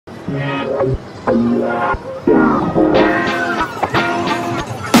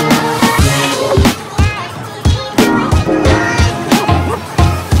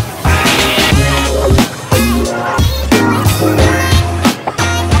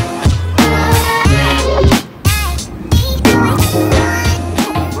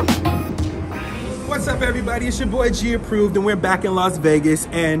Everybody, it's your boy G Approved, and we're back in Las Vegas.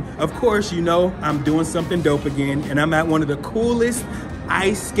 And of course, you know I'm doing something dope again, and I'm at one of the coolest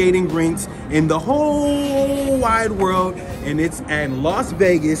ice skating rinks in the whole wide world, and it's at Las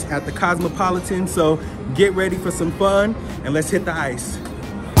Vegas at the Cosmopolitan. So get ready for some fun, and let's hit the ice.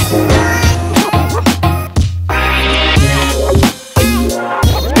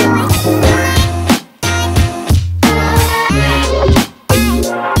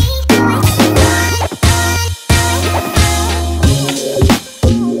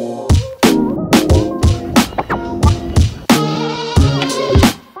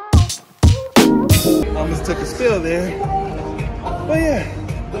 Took a spill there, but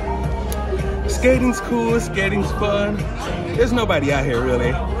yeah, skating's cool, skating's fun. There's nobody out here really.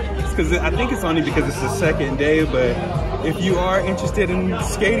 It's because I think it's only because it's the second day, but if you are interested in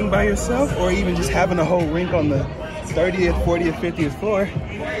skating by yourself or even just having a whole rink on the 30th, 40th, 50th floor,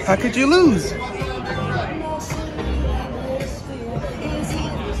 how could you lose?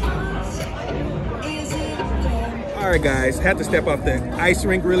 Alright guys, had to step off the ice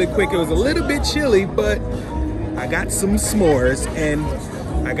rink really quick. It was a little bit chilly, but I got some s'mores and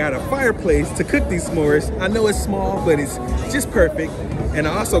I got a fireplace to cook these s'mores. I know it's small, but it's just perfect. And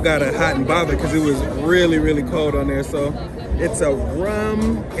I also got a hot and baba because it was really, really cold on there. So it's a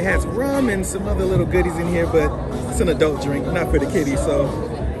rum, it has rum and some other little goodies in here, but it's an adult drink, not for the kiddies. So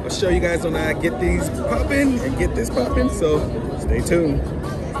I'll show you guys when I get these popping and get this popping, so stay tuned.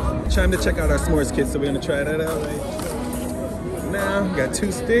 Time to check out our s'mores kit, so we're gonna try that out right now. Got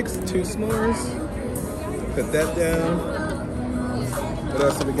 2 sticks, 2 s'mores. Put that down. What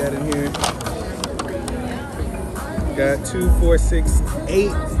else have we got in here? Got 2, 4, 6,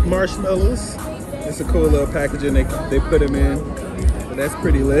 8 marshmallows. It's a cool little packaging they put them in. So that's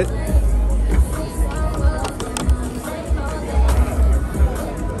pretty lit.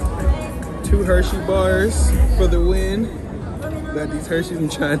 Two Hershey bars for the win. Got these Hershey's. I'm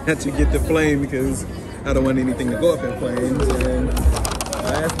trying not to get the flame because I don't want anything to go up in flames. And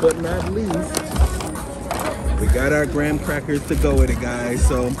last but not least, we got our graham crackers to go with it, guys.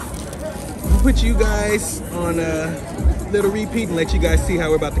 So we'll put you guys on a little repeat and let you guys see how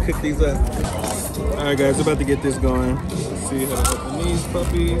we're about to cook these up. All right, guys, we're about to get this going. Let's see how to open these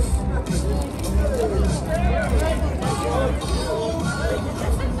puppies.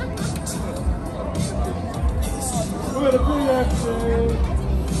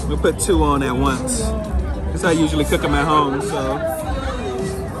 We'll put 2 on at once. That's how I usually cook them at home, so.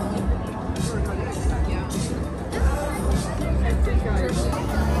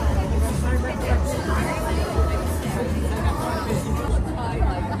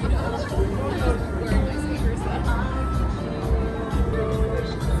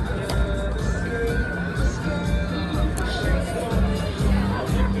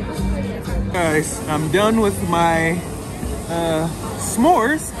 Guys, I'm done with my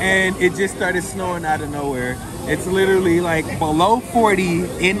s'mores, and it just started snowing out of nowhere. It's literally like below 40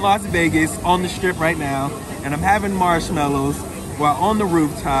 in Las Vegas on the strip right now, and I'm having marshmallows while on the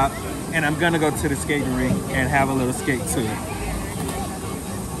rooftop, and I'm gonna go to the skating rink and have a little skate too.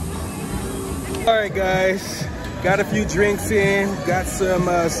 All right guys, got a few drinks in, got some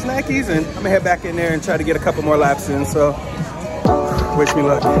snackies, and I'm gonna head back in there and try to get a couple more laps in, so wish me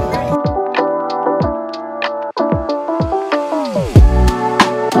luck.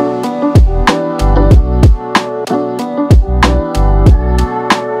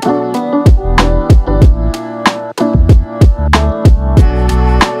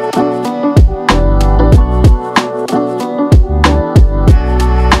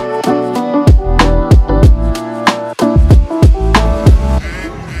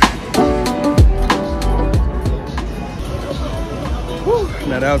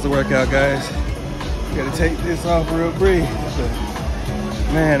 Now that was a workout, guys. Gotta take this off real brief. But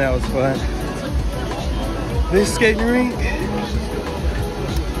man, that was fun. This skating rink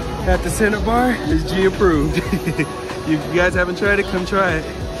at the center bar is G approved. If you guys haven't tried it, come try it.